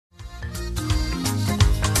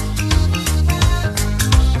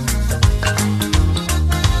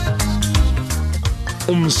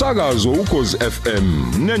Umsakazo ukhozi FM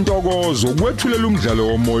nentokozo kwethulela umdlalo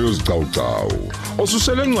womoya ozicawucawu.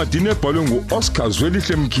 Osusele encwadini ebhalwe nguOscar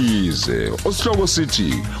Zwelihle Mkhize, osihloko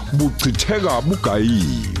sithi Buchutheka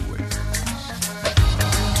Bugayiwe.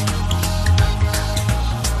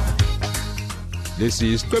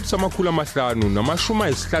 Lesi isiqephu samakhulu amahlanu namashumi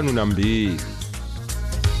ayisihlanu nambili.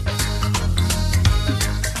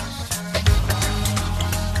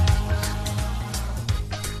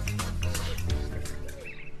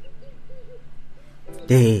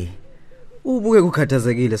 Ubuke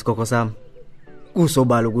kukhathazekile sikhokho sami.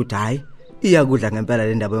 Kusobala ukuthi hayi iyakudla ngempela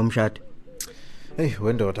le ndaba yomshado.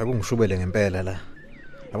 Wendoda akungishubele ngempela la.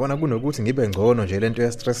 Yabona kunokuthi ngibe ngcono nje lento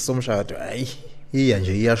ye stress somshado. Hayi, iya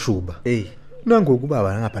nje iyashuba. Nangoku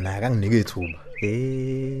baba ngapha naye akanginike ithuba.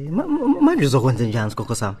 Manje uzokwenza njani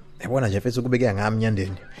sikhokho sami? Yabona nje mfethu kubeke ngami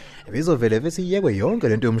Nyandeni. Ebizovele mfethu iyekwe yonke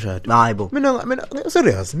lento yomshado. Hayibo. Mina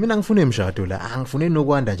serious, mina ngifuna imshado la. Angifune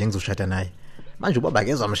nokwanda nje ngizoshada naye. Manje ubaba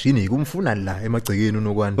kezwa mshini kumfuna la emagcekeni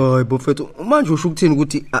unokwanda. Hayibo mfethu, manje usho ukuthini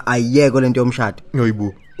ukuthi ayiyeke lento yomshado?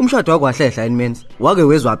 Ngoyibu. Umshado wakwahlehla menzi. Wake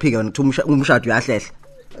wezwa phika ukuthi umshado uyahlehla.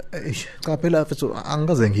 Cha phela mfethu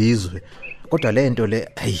angikaze ngizwe. Kodwa lento le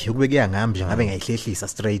ukubeke ngami nje ngabe ngiyihlehlisa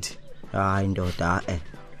straight. Hayi ndoda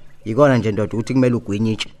Yikona nje ndoda ukuthi kumele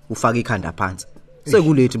ugwinyitshe ufake ikhanda phansi.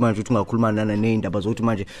 Sekulethi manje ukuthi ungakhuluma nana nezindaba zokuthi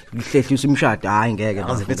manje kuhlehlisa imshado. Hayi ngeke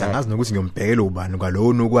mfethu angazi nokuthi ngiyombhekela ubani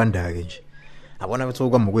ngalowo nokwanda ke nje. Abona bethu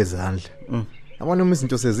kwami kwezandla. Abona uma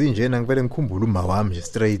izinto sezinjena ngivele ngikhumbule uma wami nje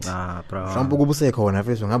straight. Mhlawumbe kuba usekhona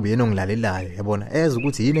mfethu ngabe yena ongilalelayo yabona eza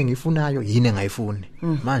ukuthi yini engiyifunayo yini engayifuni.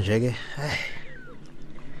 Manje ke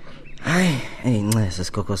Ncese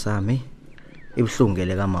sikhokho sami.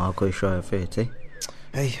 Ibhlungele kama wakho ishoyo mfethu.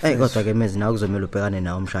 Kodwa ke mezi nawe kuzomela ubhekane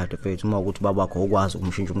nawo umshado mfethu uma ukuthi baba wakho ukwazi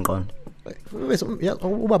ukumshintsha umqondo. Bese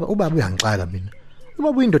ubaba uyangixaka mina.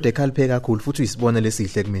 Ubaba uyindoda ekhaliphe kakhulu futhi uyisibonele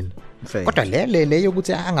esihle kumina. Kodwa le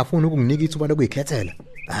yokuthi angafuni ukunginika ithuba lokuyikhethela.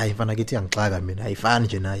 Hayi mfana kithi yangixaka mina, ayifani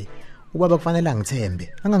nje naye. Ubaba kufanele angithembe,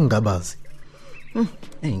 angangigabazi.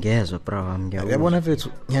 Ngezwe bra wami ngiyabona. Yabona mfethu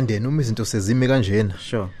Nyandeni uma izinto sezime kanjena.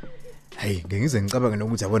 Sure. Hayi ngize ngicabange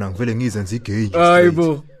nokuthi yabona ngivele ngizenza igame nje.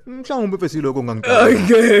 Hayibo. Mhlawumbe mfethu lokho ngangicabanga.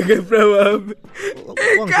 Ngeke bra wami.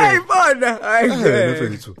 Ngiyibona. Hayi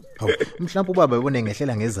mfethu. Hawu mhlawumbe ubaba yabona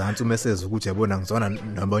ngehlela ngezantsi umeseze ukuthi yabona ngizona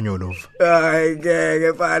nabanyolova. Hayi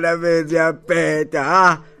ngeke mfana mezi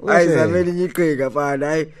yaphetha. Ayizameli nyiqhika mfana.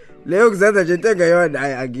 Hayi leyo kuzenza nje into engeyona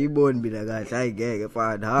hayi angiyiboni mina kahle. Hayi ngeke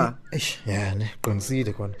mfana ne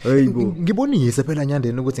qinisile khona. Hayibo. Ngibonise phela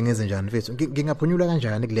Nyandeni ukuthi ngenze njani mfethu. Ngingaphunyula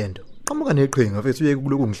kanjani kulento? Qamuka neqhinga mfethu uyeke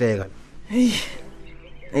kuloku ngihleka.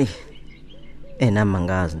 Nami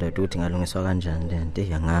angazi ndoda ukuthi ngalungiswa kanjani lento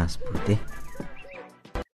yangazi bhuti.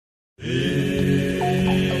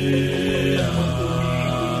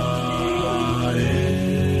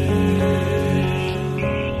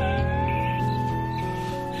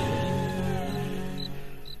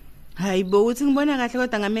 Hayibo uthi ngibona kahle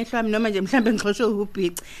kodwa ngamehlo ami noma nje mhlambe ngixoshwe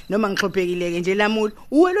ubhici noma ngixophekileke nje lamula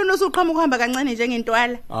uwelona usuqhamuka uhamba kancane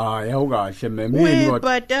njengentwala. Awukahle meme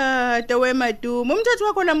kodwa tata wemaduma umthetho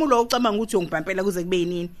wakho lamula ucabanga ukuthi uyongibhampela kuze kube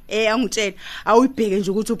yinini angitshela awuyibheke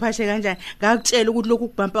nje ukuthi uphashe kanjani ngakutshela ukuthi lokhu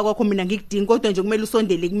kubhampa kwakho mina ngikudinga kodwa nje kumele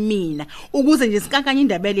usondele kumina ukuze nje sikankanye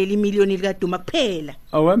indaba yaleli miliyoni likaduma kuphela.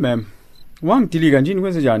 Awe meme wangidilika njini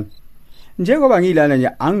kwenze njani? Njengoba ngilana nje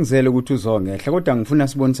angizele ukuthi uzongehla kodwa ngifuna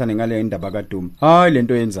sibonisane ngale ndaba kaDuma. Hayi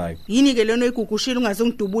lento yenzayo. Yini ke lona oyigugushila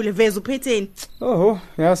ungazongidubule veze uphetheni? Oho,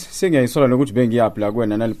 yazi sengiyayisola nokuthi bengiyaphla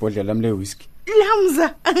kuwena nalibhodlela lami le whisky.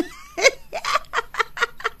 Lamza.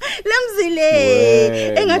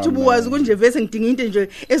 Lamzile. Engathi ubuwazi kunje vese ngidinga into nje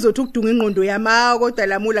ezothi ukudunga ingqondo yama kodwa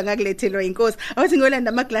lamula ngakulethelwa inkosi. Awuthi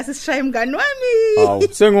ngiyolanda ama glasses sishaye umngani wami. Hawu,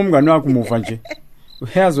 sengumngani wakho umuva nje.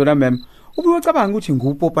 Uyazi la mem. Ubuyocabanga ukuthi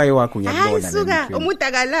ngupopayi wakho ngiyabona nje. Hayi suka, umuntu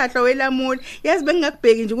akalahlwa welamula. Yazi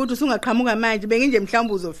bengingakubheki nje ukuthi usungaqhamuka manje, benginje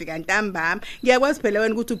mhlawumbe uzofika ntambama. Ngiyakwazi phela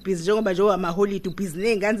wena ukuthi ubhizi njengoba nje wama holiday ubhizi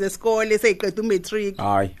nezingane zesikole seyiqeda umatric.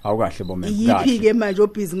 Hayi, awukahle bomema. Yipi ke manje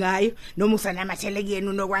obhizi ngayo noma usanamathele kuyena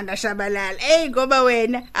unokwanda shabalala. Ngoba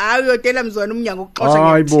wena hayi uyotela mzwana umnyango ukuxoxa nje.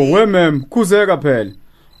 Hayi bo, wemem, khuzeka phela.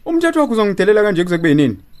 Umthetho wakho uzongidelela kanje kuze kube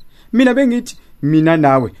yinini? Mina bengithi mina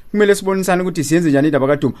nawe kumele sibonisane ukuthi siyenze njani indaba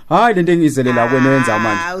kaDuma. Hayi lento engizelela kwena wenza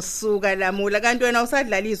manje. Usuka lamula kanti wena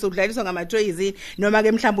usadlaliswa udlaliswa ngamatroyizini noma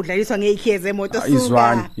ke mhlawumbe udlaliswa ngekhezi emoto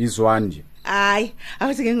suka. Izwani nje. Hayi,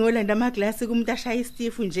 awuthi ke ngolanda ama glass kumuntu ashaya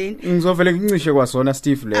iSteve nje. Ngizovele ngincishe kwasona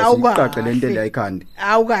Steve leso ngiqaqe lento endayikhanda.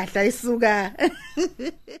 Awukahle isuka.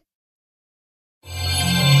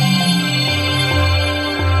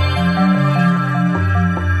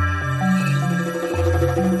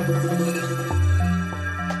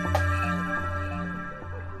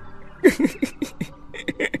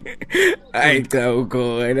 Hayi cha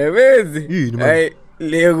ukhona bezi. Hayi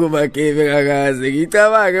leyo kuba gebe kakaze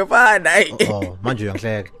ngicabange fana. Oh manje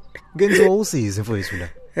uyangihleka. Ngenziwa usize mfowethu la.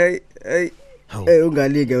 Hey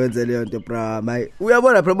ungalinge wenze leyo nto bra mayi.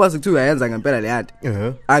 Uyabona bro base kuthiwa uyayenza ngempela le yanto.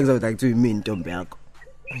 Akuzothi kuthiwa imini intombi yakho.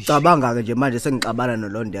 Cabanga ke nje manje sengixabana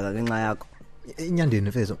nolondeka ngenxa yakho. Inyandeni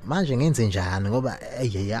mfethu manje ngenze njani ngoba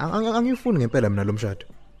angifuni ngempela mina lo mshado.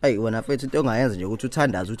 Hey wena mfethu into ongayenza nje ukuthi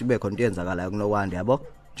uthandaze ukuthi bekho into eyenzakalayo kunokwanda yabo.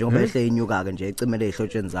 Njengoba ehle inyuka ke nje ecimele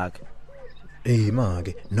ezihlotsheni zakhe.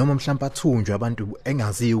 Make noma mhlawumbe athunjwe abantu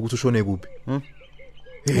engaziyo ukuthi ushone kuphi.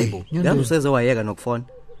 Yazi useze wayeka nokufona.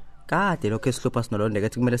 Kade lokho esihlupha sinolondeka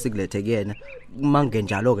ethi kumele sikulethe kuyena. Mange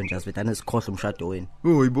njalo ke nje asivethana isikhohle umshado wenu.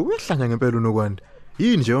 Hoyibo uyahlanya ngempela unokwanda.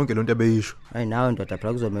 Yini nje yonke lonto abeyisho. Hayi nawe ndoda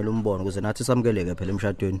phela kuzomela umbono ukuze nathi samukeleke phela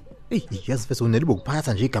emshadweni. Yazi mfethu unelibo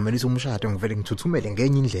kuphatha nje igama lesi umshado ngivele ngithuthumele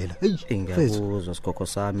ngenye indlela. Ngiyakuzwa sikhokho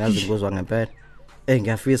sami yazi ngikuzwa ngempela.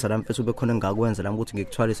 Ngiyafisa la mfethu ube khona engakwenza lami ukuthi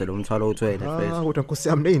ngikuthwalise lo mthwalo uthwele mfethu. Kodwa Nkosi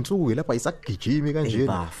yami nezinsuku lapha isagijimi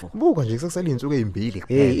kanjena. Buka nje kusasela izinsuku ezimbili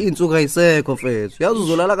kuphela. Izinsuku ayisekho mfethu. Yazi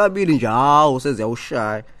uzolala kabili nje hawo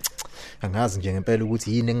seziyawushaya. Angazi nje ngempela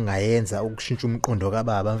ukuthi yini engingayenza ukushintsha umqondo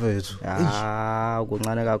kababa mfethu.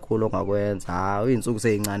 Kuncane kakhulu ongakwenza. Izinsuku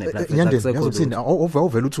seyincane phela mfethu. Yazi ukuthini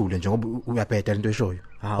ovela uthule nje ngoba uyabheda lento eshoyo.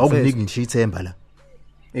 Awunginiki ngisho ithemba la.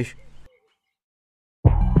 Eish.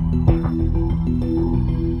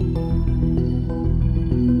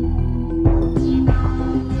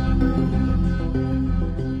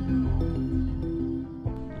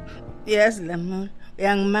 Yes Lamula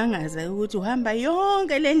uyangimangaza ukuthi uhamba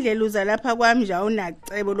yonke lendlela uza lapha kwami nje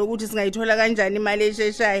awunacebo lokuthi singayithola kanjani imali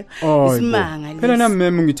esheshayo isimanga lesi. Phela nami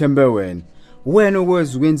mema ngithembe wena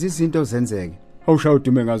ukwazi ukwenza izinto zenzeke awushaya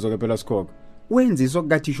udume ngazo ke phela sikhokho wenziswa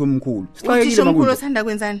kukathisha omkhulu Uthisha omkhulu osanda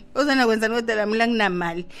kwenzani kodwa Lamula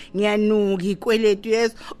nginamali ngiyanuka ikweletu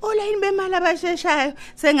yeso olayini bemali abasheshayo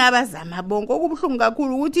sengabazama bonke okubuhlungu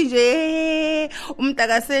kakhulu ukuthi nje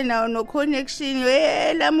umntakasenawo no connection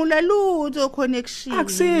Lamula lutho connection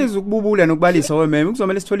akusiza ukububula nokubalisa wememe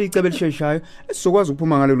kuzomela sithole icebo elisheshayo esizokwazi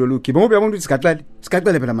ukuphuma ngalelo lugibe ngoba uyabona ukuthi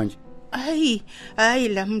sigaqale phela manje. Hayi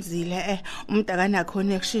lamzila umntakana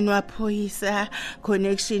connection waphoyisa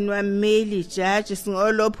connection wameli judge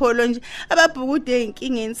singolopholo nje ababhukude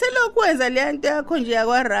inkingeni selokwenza le nto yakho nje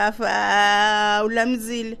yakwa Rafa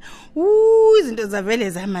ulamzile izinto zavele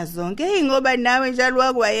zamazonke ngoba nawe njalo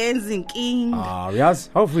wakwayenza inkinga. Uyazi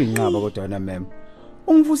awuvuyi inqaba kodwa wena mema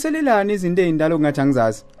ungivuselelana izinto ezindala ongathi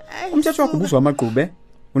angizazi umthetho wakho ubuzwa amaqhube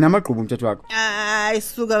unamaqhubu umthetho wakho.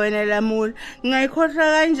 Suka wena Lamula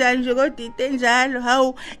ngayikhohlwa kanjani nje kodwa ite njalo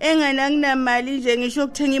hawu engananginamali nje ngisho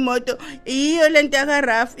ukuthenga imoto iyo lento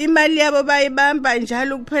yakaraf imali yabo bayibamba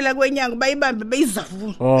njalo kuphela kwenyanga bayibambe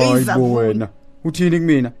beyizavuna wena uthini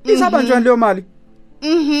kumina isaba njani leyo mali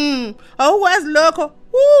awukwazi lokho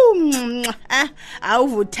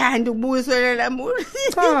awuvuthanda ukubuyisela Lamula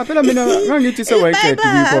phela mina ngangithi sewayiqeda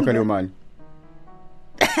ukuyikhokha leyo mali.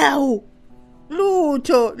 Hawu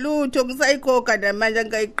lutho ngisayikhokha namanje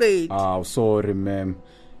ngayiqedi. Sorry ma'am.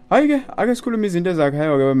 Hayike ake sikhuluma izinto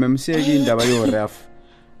ezakhayo ke ma'am siyeke indaba yo Raf.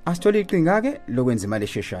 Asithola iqinga ke lokwenza imali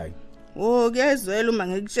esheshayo. Kuyezwela uma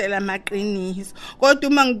ngikutshela amaqiniso. Kodwa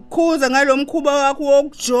uma ngikhuza ngalomkhuba wakho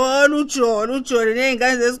wokujola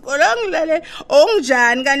nezingane zesikole angilale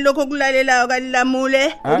ongjani kanti lokho kulalelayo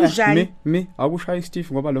kaLamule ongjani? Akushaya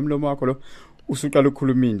Steve ngoba lo mlomo wakho lo usuqala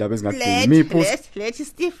ukukhuluma indaba ezingaqini. Let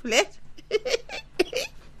Steve let.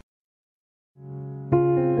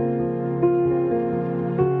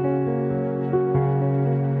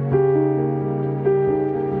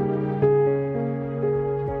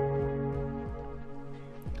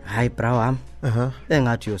 Hayi bra wami.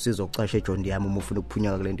 Engathi uyosiza ukucasha eJondi yami uma ufuna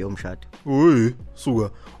ukuphunyaka kulento yomshado. Suka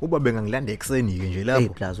ubabe ngangilanda ekseni ke nje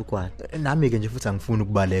lapho. Plus ukwani. Nami ke nje futhi angifuni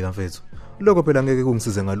ukubaleka mfethu. Lokho phela ngeke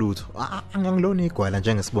kungisize ngalutho. Angangilona igwala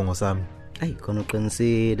njengesibongo sami. Hayi khona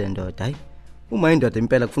uqinisile ndoda hayi. Uma indoda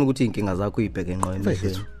impela kufuna ukuthi inkinga zakho uyibheke enqoweni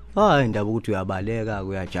mfethu. Hayi indaba ukuthi uyabaleka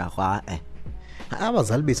kuyajaha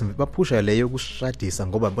Abazali bethu baphusha leyo kushadisa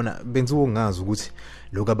ngoba bona benza ukungazi ukuthi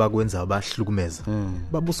lokho abakwenza abahlukumeza.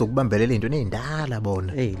 Babuso kubambelela into nezindala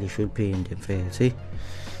bona. Lisho liphinde mfethu.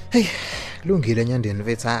 Lungile nyandeni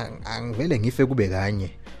mfethu angivele ngife kube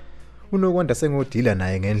kanye. Unokwanda sengodila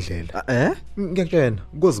naye ngendlela. Ngiyakutshena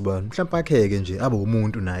kozibani mhlawumbe akheke nje abe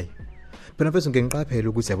umuntu naye. Phela mfethu ngiqaphela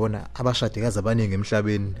ukuthi yabona abashadikazi abaningi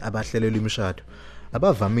emhlabeni abahlelela imishado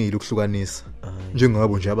abavamile ukuhlukanisa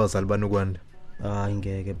njengabo nje abazali banokwanda.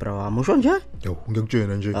 Ngeke bra wami usho nje?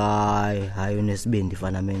 Ngiyakutshena nje. Hayi unesibindi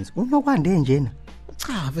fana menzi. Unokwande njena.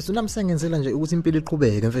 Cha mfethu nami sengenzela nje ukuthi impilo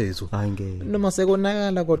iqhubeke mfethu. Hayi ngeke. Noma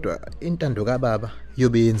sekonakala kodwa intando kaBaba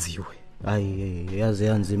yobe yenziwe. Hayi yazi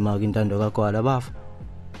yanzima ke intando kaGwala bafa.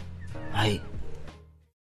 Hayi.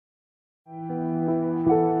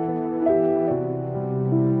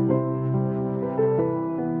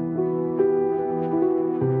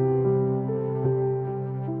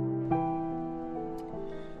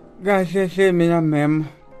 Kahle mina mem.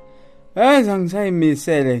 Enza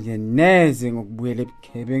ngisayimisele nje neze ngokubuyela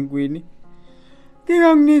ebugebenkwini.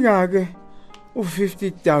 Ngingakunika ke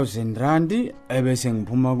u50,000 ebese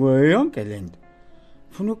ngiphuma kuyo yonke lento.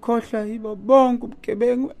 Ufuna ukukhohlwa yibo bonke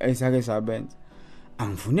ubugebengu esake sabenza.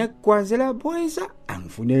 Angifune ukukwazela phoyisa,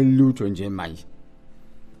 angifune lutho nje manje.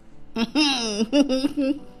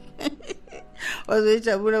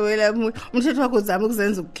 Wazojabula wena umthetho wakho uzama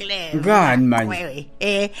ukuzenza ukuclear. Ngani manje?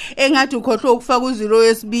 Engathi ukhohlwa ukufaka u0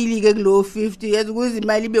 yesibili ke kulo 50 yazi kuze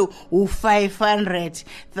imali ibe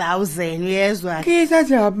u500,000 uyezwa.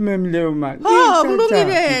 Kithatha yaphi mem leyo mali?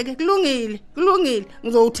 Kulungile.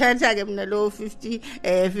 Ngizowuthatha ke mina lo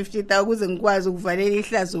 50,000 ukuze ngikwazi ukuvalela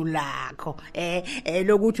ihlazo lakho.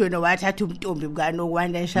 Lokuthi wena wathatha umntombi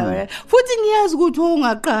bukanokwanda eshawela. Futhi ngiyazi ukuthi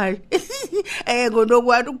ungaqali.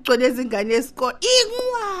 Ngonokwanda ukugconeza ingane yesikole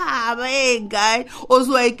inqwaba engane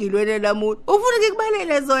osuwayigilwele lamuntu. Ufuna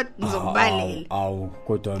ukubalele zona ngizokubalela. Awu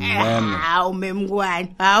kodwa mem. Hawu memngwane.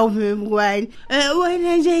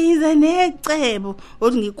 Wena nje yiza necebo.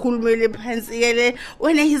 Othi ngikhulumele phansi ke le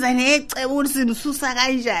wena yiza necebo ukuthi simsusa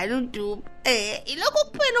kanjani uDubu. Ilokho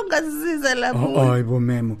kuphela ungasiza lapho. Hayibo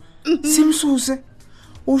memo. Simsuse.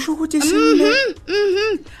 Usho ukuthi simle.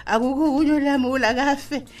 Akukho kunyo lami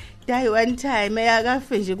ulakafe. Die one time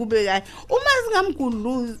eyakafe nje kube kahle. Uma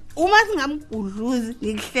singamgudluzi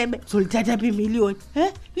ngikuhlebe solithatha phi million.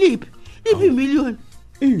 Liphi million?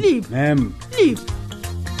 Liphi? Mem. Liphi?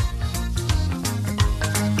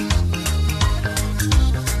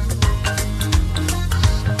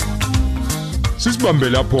 Sisibambe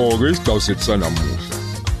lapho ke isigcawu sethu sanamuhla.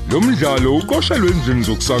 Lo mdlalo uqoshelwe endlini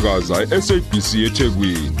zokusakaza eSABC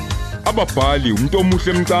eThekwini. Ababhali umuntu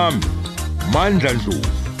omuhle Mcambi, Mandla Dlovu,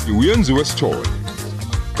 uyenziwe Sithole.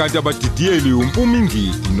 Kanti abadidiyeli uMpumi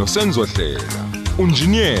Ngidi noSenzo Hlela,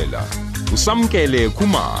 Unjiniyela, uSamkele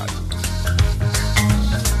Khumalo.